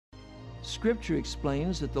Scripture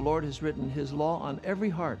explains that the Lord has written His law on every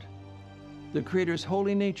heart. The Creator's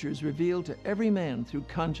holy nature is revealed to every man through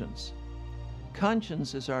conscience.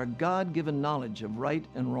 Conscience is our God-given knowledge of right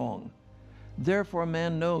and wrong. Therefore,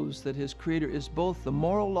 man knows that his Creator is both the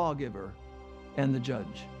moral lawgiver and the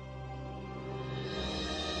judge.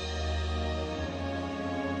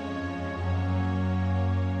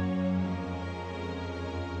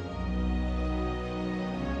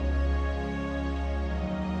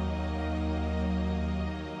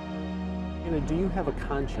 Do you have a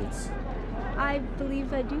conscience? I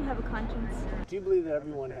believe I do have a conscience. Do you believe that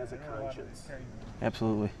everyone has a conscience?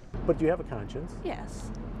 Absolutely. But do you have a conscience?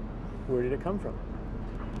 Yes. Where did it come from?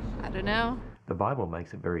 I don't know. The Bible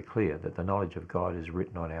makes it very clear that the knowledge of God is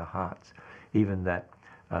written on our hearts, even that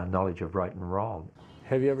knowledge of right and wrong.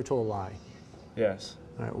 Have you ever told a lie? Yes.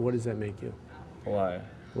 All right, what does that make you? A liar.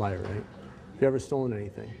 Liar, right? Have you ever stolen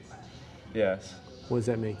anything? Yes. What does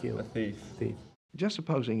that make you? A thief. Thief. Just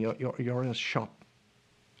supposing you're in a shop,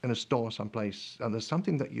 in a store someplace, and there's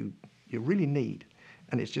something that you really need,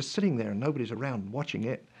 and it's just sitting there and nobody's around watching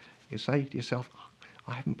it. You say to yourself,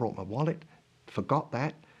 I haven't brought my wallet, forgot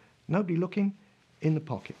that, nobody looking, in the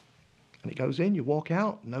pocket. And it goes in, you walk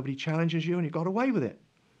out, nobody challenges you, and you got away with it.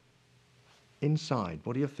 Inside,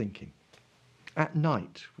 what are you thinking? At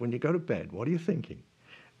night, when you go to bed, what are you thinking?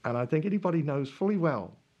 And I think anybody knows fully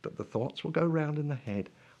well that the thoughts will go round in the head,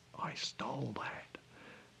 I stole that.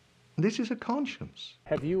 This is a conscience.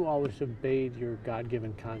 Have you always obeyed your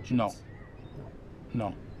God-given conscience? No.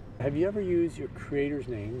 No. Have you ever used your Creator's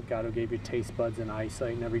name, God who gave you taste buds and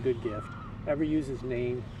eyesight and every good gift, ever used His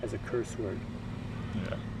name as a curse word?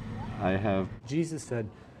 Yeah. I have. Jesus said,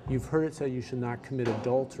 you've heard it said you should not commit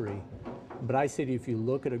adultery, but I say to you, if you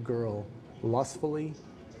look at a girl lustfully,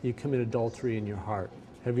 you commit adultery in your heart.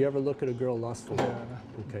 Have you ever looked at a girl lustfully?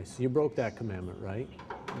 Yeah. Okay, so you broke that commandment, right?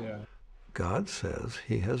 Yeah. God says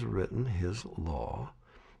He has written His law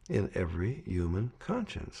in every human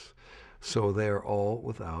conscience. So they are all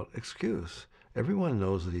without excuse. Everyone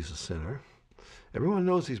knows that he's a sinner. Everyone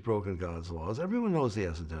knows he's broken God's laws. Everyone knows he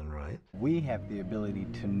hasn't done right. We have the ability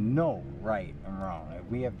to know right and wrong. If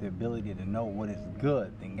we have the ability to know what is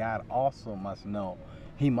good, then God also must know.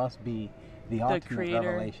 He must be the ultimate creator.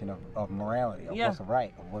 revelation of morality, of Yeah. what's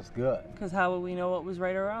right, of what's good. Because how would we know what was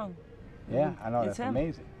right or wrong? Yeah, I know, It's that's him.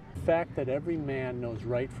 amazing. The fact that every man knows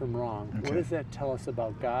right from wrong, Okay. what does that tell us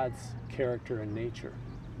about God's character and nature?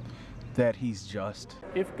 That He's just.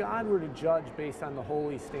 If God were to judge based on the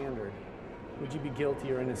holy standard, would you be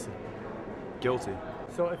guilty or innocent? Guilty.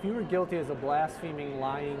 So if you were guilty as a blaspheming,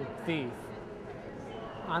 lying thief,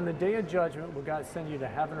 on the day of judgment, will God send you to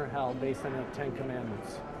heaven or hell based on the 10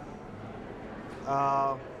 Commandments?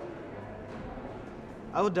 I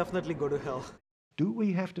would definitely go to hell. Do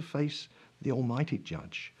we have to face the Almighty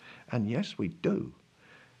Judge? And yes, we do.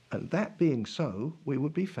 And that being so, we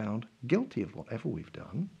would be found guilty of whatever we've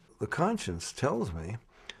done. The conscience tells me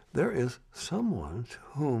there is someone to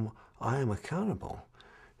whom I am accountable.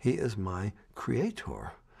 He is my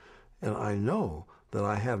Creator. And I know that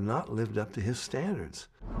I have not lived up to His standards.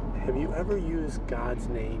 Have you ever used God's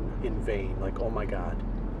name in vain, like, oh my God?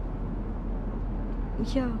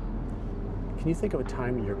 Yeah. Can you think of a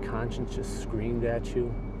time when your conscience just screamed at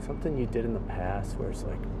you? Something you did in the past where it's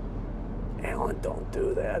like, Alan, don't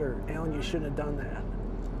do that, or Alan, you shouldn't have done that.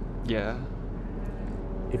 Yeah.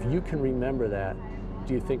 If you can remember that,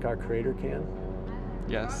 do you think our Creator can?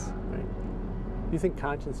 Yes. Right. Do you think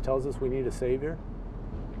conscience tells us we need a Savior?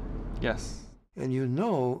 Yes. And you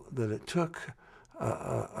know that it took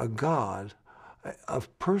a God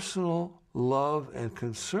of personal love and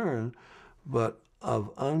concern, but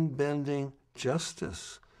of unbending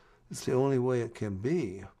justice. It's the only way it can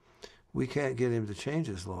be. We can't get Him to change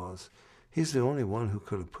His laws. He's the only one who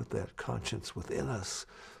could have put that conscience within us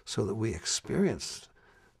so that we experienced.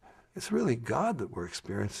 It's really God that we're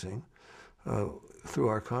experiencing through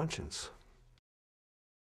our conscience.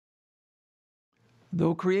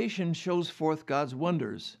 Though creation shows forth God's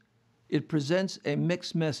wonders, it presents a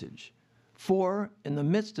mixed message. For, in the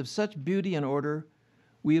midst of such beauty and order,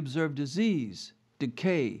 we observe disease,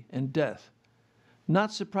 decay, and death.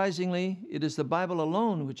 Not surprisingly, it is the Bible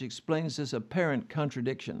alone which explains this apparent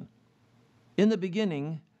contradiction. In the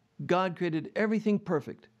beginning, God created everything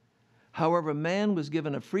perfect. However, man was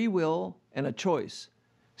given a free will and a choice.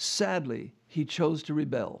 Sadly, he chose to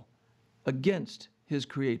rebel against his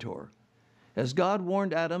Creator. As God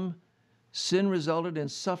warned Adam, sin resulted in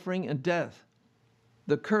suffering and death.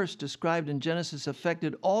 The curse described in Genesis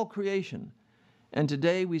affected all creation, and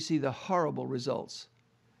today we see the horrible results.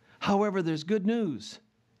 However, there's good news.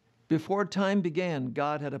 Before time began,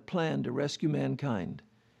 God had a plan to rescue mankind.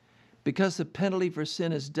 Because the penalty for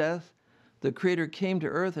sin is death, the Creator came to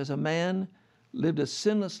earth as a man, lived a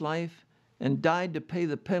sinless life, and died to pay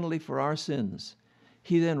the penalty for our sins.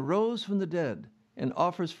 He then rose from the dead and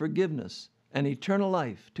offers forgiveness and eternal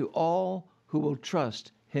life to all who will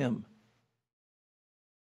trust Him.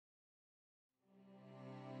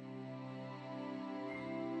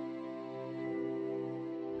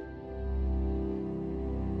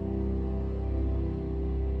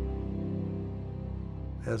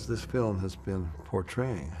 As this film has been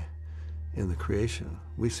portraying in the creation,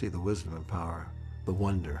 we see the wisdom and power, the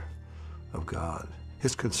wonder of God,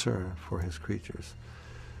 His concern for His creatures.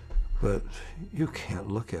 But you can't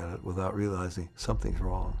look at it without realizing something's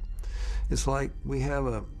wrong. It's like we have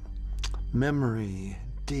a memory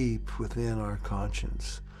deep within our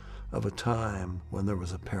conscience of a time when there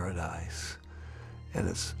was a paradise, and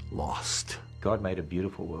it's lost. God made a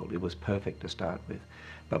beautiful world. It was perfect to start with.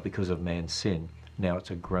 But because of man's sin, now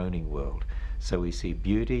it's a groaning world. So we see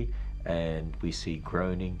beauty, and we see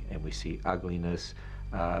groaning, and we see ugliness,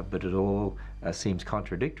 but it all seems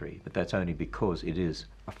contradictory. But that's only because it is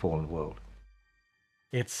a fallen world.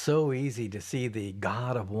 It's so easy to see the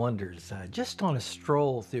God of wonders just on a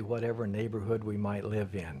stroll through whatever neighborhood we might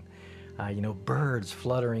live in. You know, birds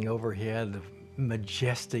fluttering overhead, the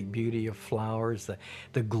majestic beauty of flowers,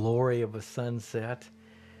 the glory of a sunset.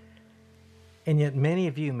 And yet many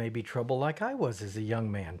of you may be troubled like I was as a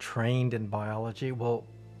young man, trained in biology. Well,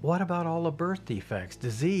 what about all the birth defects,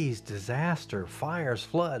 disease, disaster, fires,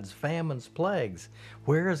 floods, famines, plagues?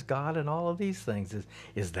 Where is God in all of these things?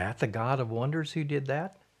 Is that the God of wonders who did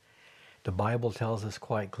that? The Bible tells us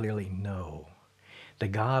quite clearly, no. The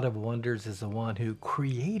God of wonders is the one who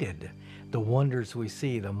created the wonders we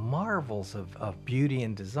see, the marvels of beauty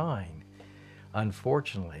and design.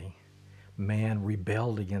 Unfortunately, man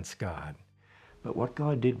rebelled against God. But what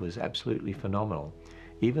God did was absolutely phenomenal.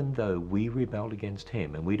 Even though we rebelled against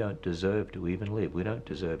Him and we don't deserve to even live, we don't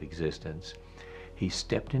deserve existence, He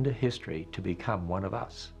stepped into history to become one of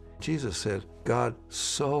us. Jesus said, God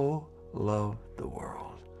so loved the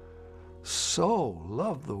world. So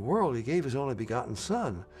loved the world, He gave His only begotten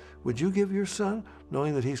Son. Would you give your son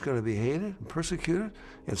knowing that he's going to be hated and persecuted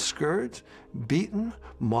and scourged, beaten,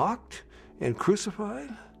 mocked, and crucified?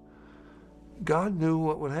 God knew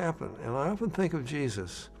what would happen, and I often think of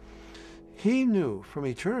Jesus. He knew from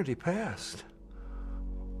eternity past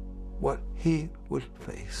what He would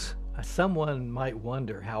face. Someone might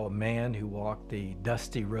wonder how a man who walked the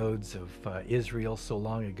dusty roads of Israel so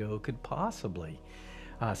long ago could possibly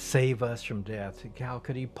save us from death. How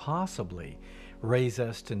could He possibly raise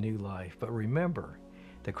us to new life? But remember,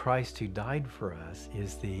 the Christ who died for us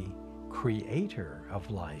is the creator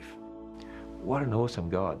of life. What an awesome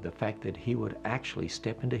God, the fact that He would actually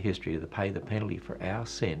step into history to pay the penalty for our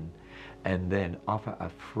sin and then offer a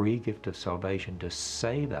free gift of salvation to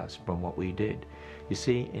save us from what we did. You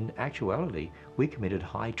see, in actuality, we committed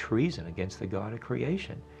high treason against the God of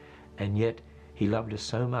creation, and yet He loved us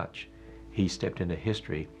so much, He stepped into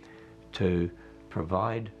history to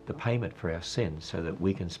provide the payment for our sins so that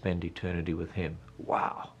we can spend eternity with Him.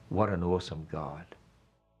 Wow, what an awesome God.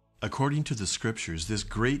 According to the Scriptures, this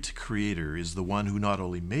great Creator is the one who not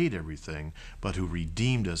only made everything, but who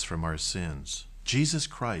redeemed us from our sins. Jesus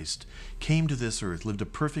Christ came to this earth, lived a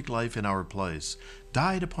perfect life in our place,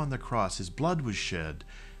 died upon the cross, His blood was shed.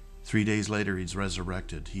 3 days later, He's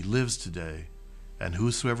resurrected. He lives today. And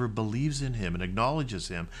whosoever believes in Him and acknowledges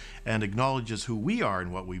Him and acknowledges who we are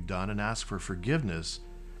and what we've done and asks for forgiveness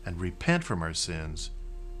and repent from our sins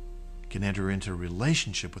can enter into a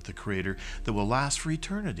relationship with the Creator that will last for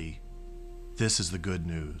eternity. This is the good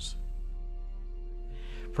news.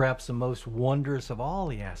 Perhaps the most wondrous of all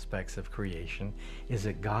the aspects of creation is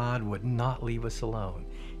that God would not leave us alone.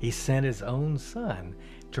 He sent His own Son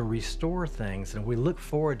to restore things, and we look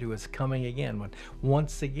forward to His coming again, when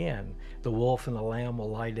once again the wolf and the lamb will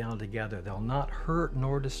lie down together. They'll not hurt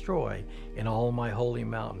nor destroy in all my holy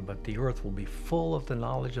mountain, but the earth will be full of the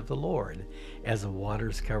knowledge of the Lord as the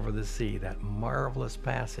waters cover the sea. That marvelous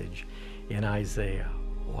passage in Isaiah.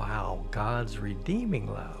 Wow, God's redeeming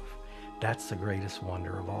love. That's the greatest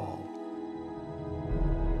wonder of all.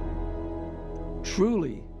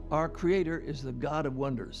 Truly, our Creator is the God of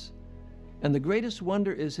wonders, and the greatest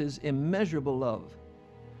wonder is His immeasurable love.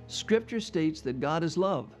 Scripture states that God is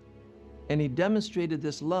love, and He demonstrated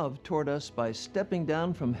this love toward us by stepping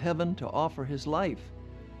down from heaven to offer His life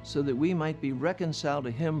so that we might be reconciled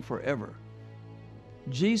to Him forever.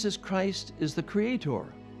 Jesus Christ is the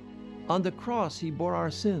Creator. On the cross, He bore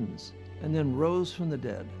our sins and then rose from the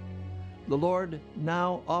dead. The Lord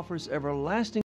now offers everlasting